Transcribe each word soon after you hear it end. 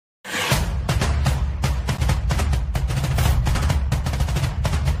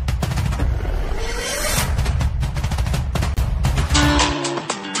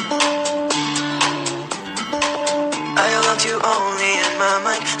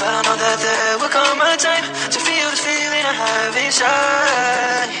but I know that there will come a time to feel this feeling I have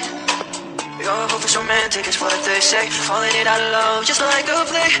inside. Your hope is romantic, is what they say. Falling it out of love, just like a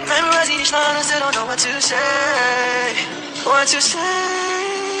play. Memorizing each line, I still don't know what to say. What to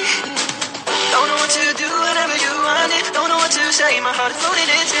say? Don't know what to do whenever you want it. Don't know what to say, my heart is floating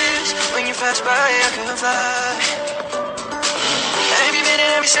in tears. When you pass by, I can fly. Every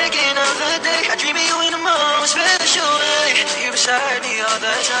minute, every second of the day, I dream of you in the most special way. You beside me all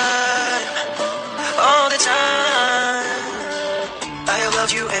the time. All the time. I have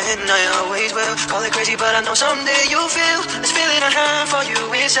loved you and I always will. Call it crazy, but I know someday you'll feel this feeling I have for you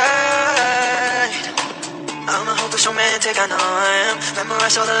inside. I'm a hopeless romantic, I know I am.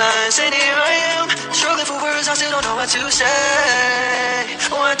 Memorize all the lines and here I am. Struggling for words, I still don't know what to say.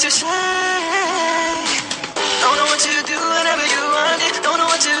 What to say? Don't know what to do whenever you want it. Don't know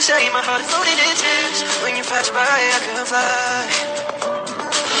what to say, my heart is floating in tears. When you pass by, I can fly.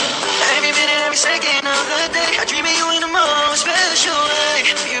 Every minute, every second of the day, I dream of you in the most special way.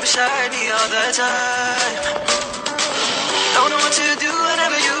 You beside me all the time. Don't know what to do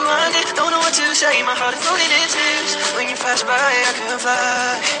whenever you want it. Don't know what to say, my heart is floating in tears. When you pass by, I can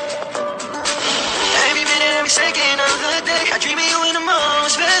fly. Every minute, every second of the day, I dream of you in the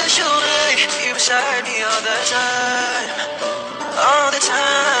most special way. You beside me all the time. All the time.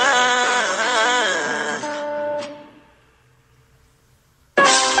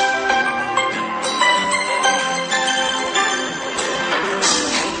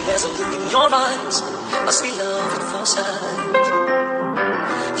 There's a look in your eyes, a sweet love at first sight.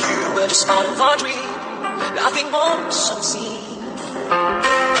 You were just part of our dream, nothing more to see.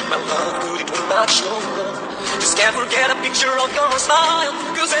 My love could it not show. Just can't forget a picture of your smile.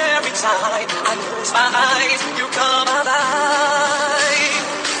 Cause every time I close my eyes, you come alive.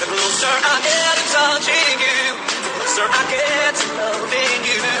 The closer I get to touching you, the closer I get to loving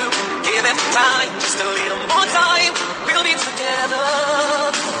you. Give it time, just a little more time, we'll be together.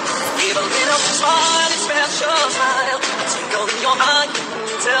 Give a little smile, a special smile, a twinkle in your eye,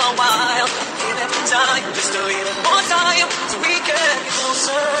 a little while. Give it time, just a little more time, so we can get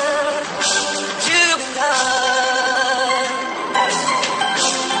closer. You and I.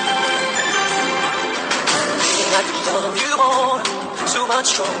 Thinking I could love you more, so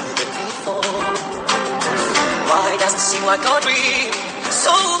much stronger than before. Why doesn't it seem like a dream?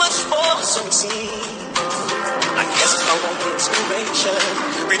 So much more, so it seems. I guess it's all inspiration.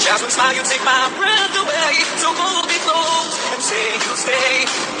 Reach out and smile, you take my breath away. So hold me close and say you'll stay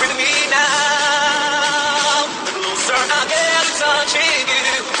with me now. The closer I get to touching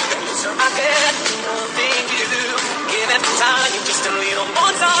you, the closer I get to loving you. Give it time, just a little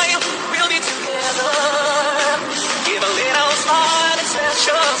more time, we'll be together. Give a little smile, a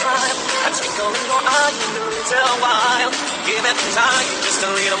special smile, a twinkle in your eye in a little while. Give it time, just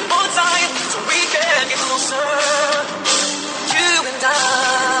a little more time, so we can get closer. You and I.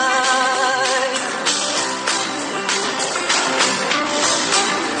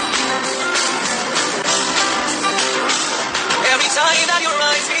 Every time that your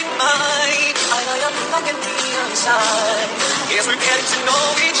eyes meet mine, I light up like a neon sign. Yes, we're getting to know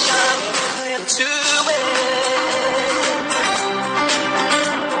each other into it.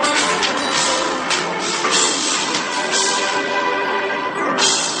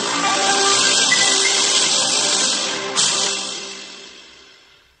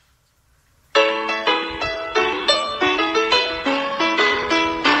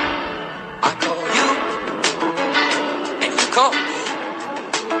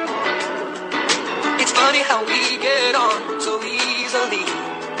 How we get on so easily.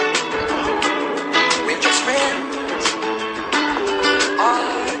 We're just friends,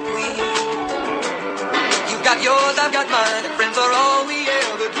 aren't we? You got yours, I've got mine, and friends are all we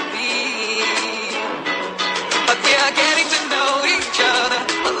ever could be. But we are getting to know each other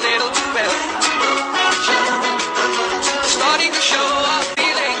a little too well. Starting to show our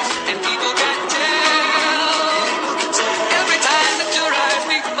feelings, and people can tell. Every time that your eyes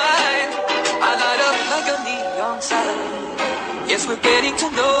meet mine, I light up like a neon sign. Yes, we're getting to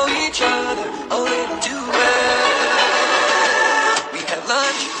know each other a little too well. We have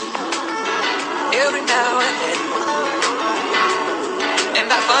lunch every now and then,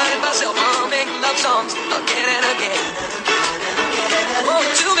 and I find myself humming love songs again and again. Oh,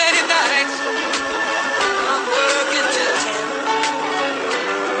 too many nights I'm working till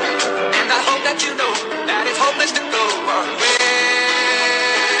 10, and I hope that you know that it's hopeless to go on with.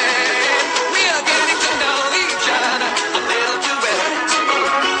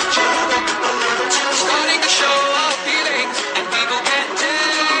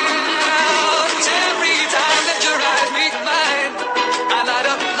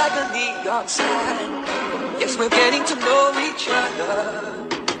 Up outside. Yes, we're getting to know each other.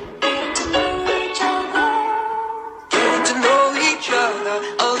 Getting to know each other. Getting to know each other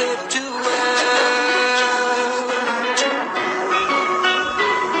a little too well.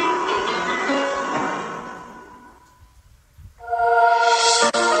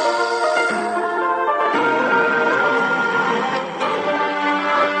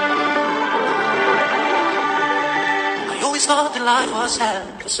 I always thought that life was hell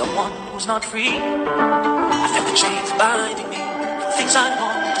for someone who's not free. I felt the chains binding me, things I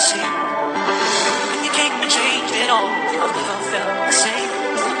wanted to see. When you came and changed it all, I've never felt the same.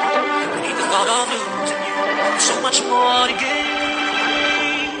 Beneath the thought of losing you, so much more to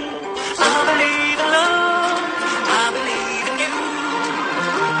gain. I believe in love, I believe in you.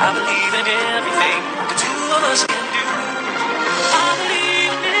 I believe in everything the two of us can do. I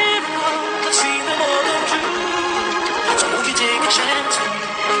believe in miracles, I've seen them all come true. So won't you take a chance with me,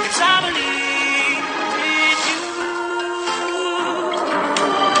 'cause I believe in you.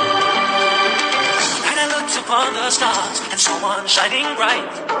 And I looked upon the stars and saw one shining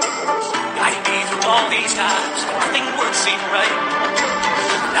bright, guiding me through all these times, nothing would seem right.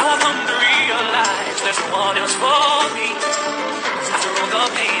 Now I've come to realize there's no one else for me. 'Cause after all the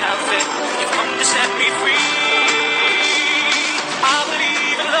pain I've felt, you've come to set me free. I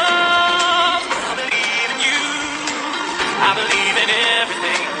believe in love, I believe in you. I believe in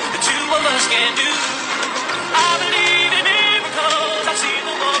everything the two of us can do. I believe in miracles, I've seen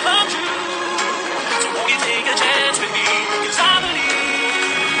them all come true. So won't you take a chance with me, 'cause I believe.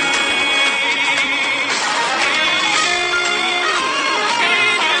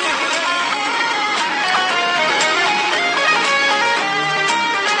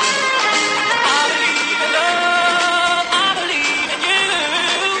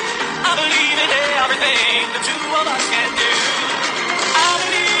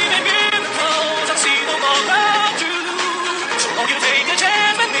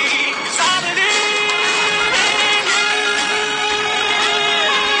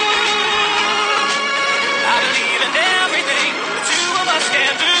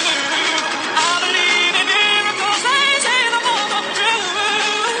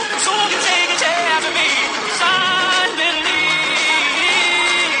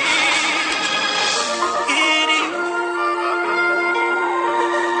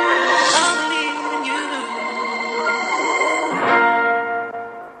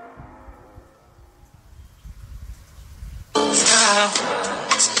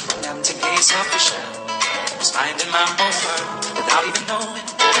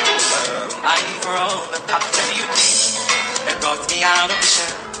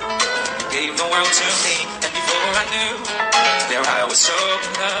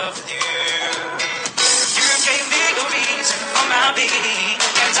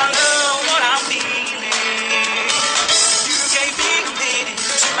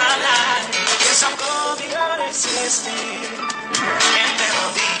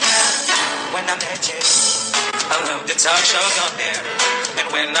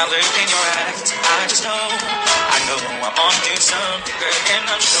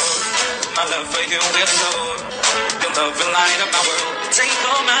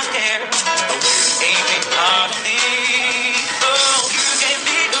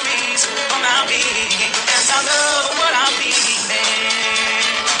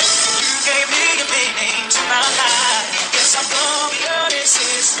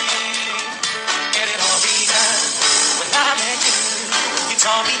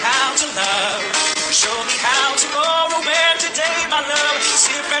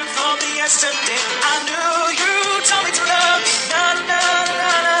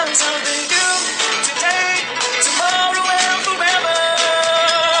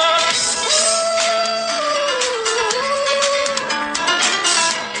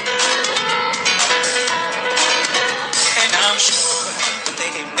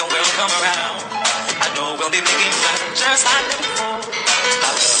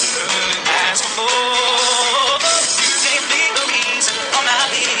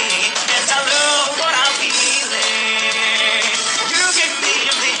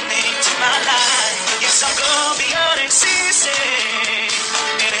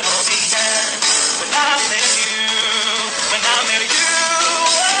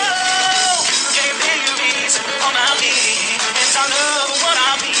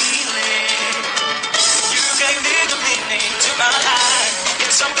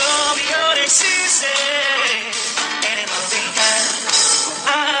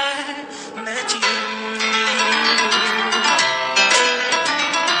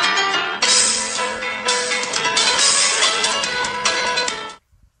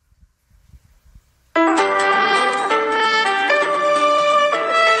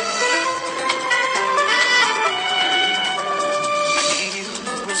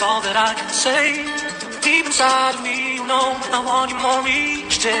 that I can say. Deep inside of me, you know I want you more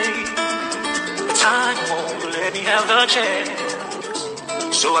each day. But time won't let me have the chance,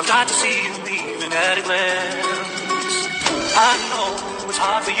 so I've got to see you even at a glance. I know it's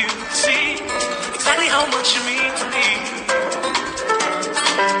hard for you to see exactly how much you mean to me.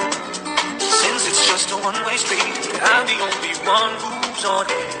 Since it's just a one-way street, I'm the only one who's on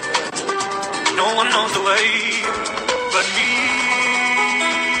it. No one knows the way but me.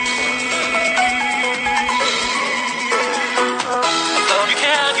 Love you,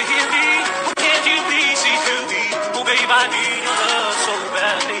 can you hear me? Oh, can't you please see through me? Oh, babe, I need your love so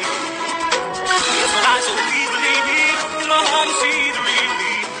badly. Yes, my eyes so please believe me. In my heart you see the real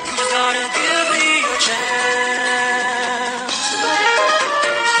me. You just gotta give me a chance.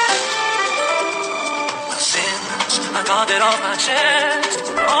 Since I got that off my chest,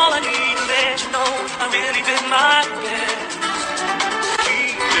 all I need to let you know I really did my best.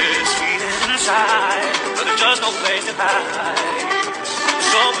 Keep this feeling inside, but there's just no place to hide.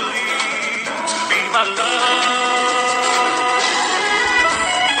 So please be my love.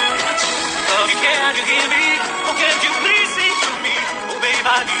 Love you, can you hear me? Oh, can't you please see through me? Oh, babe,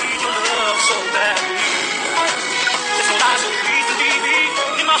 I need your love so badly. It's so nice, so please believe me.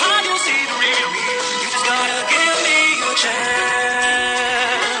 In my heart you'll see the real me. You just gotta give me a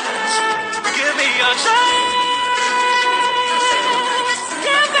chance. Give me a chance.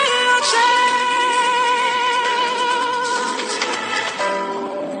 Give me a chance.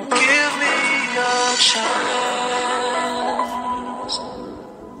 Give me a chance.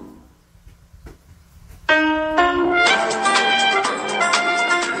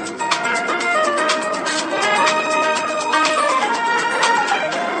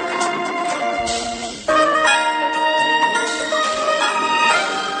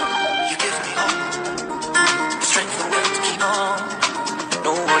 You give me hope, the strength and will to keep on.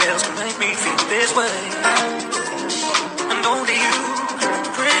 No one else can make me feel this way. And only you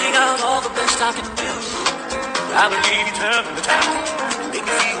bring out all the best I can do. I believe you turn the tide, make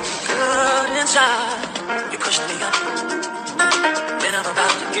me feel good inside. You push me up when I'm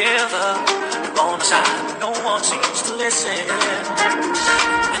about to give up. You're on the side, but no one seems to listen.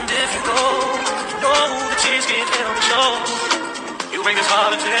 And if you go, you know the tears can't help me show. You bring this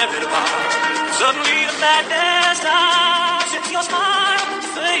heart and tear it apart. Suddenly the madness stops. It's your smile,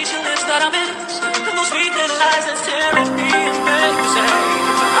 your face, your lips that I miss, and those sweet little lies that's tearing me and make me say.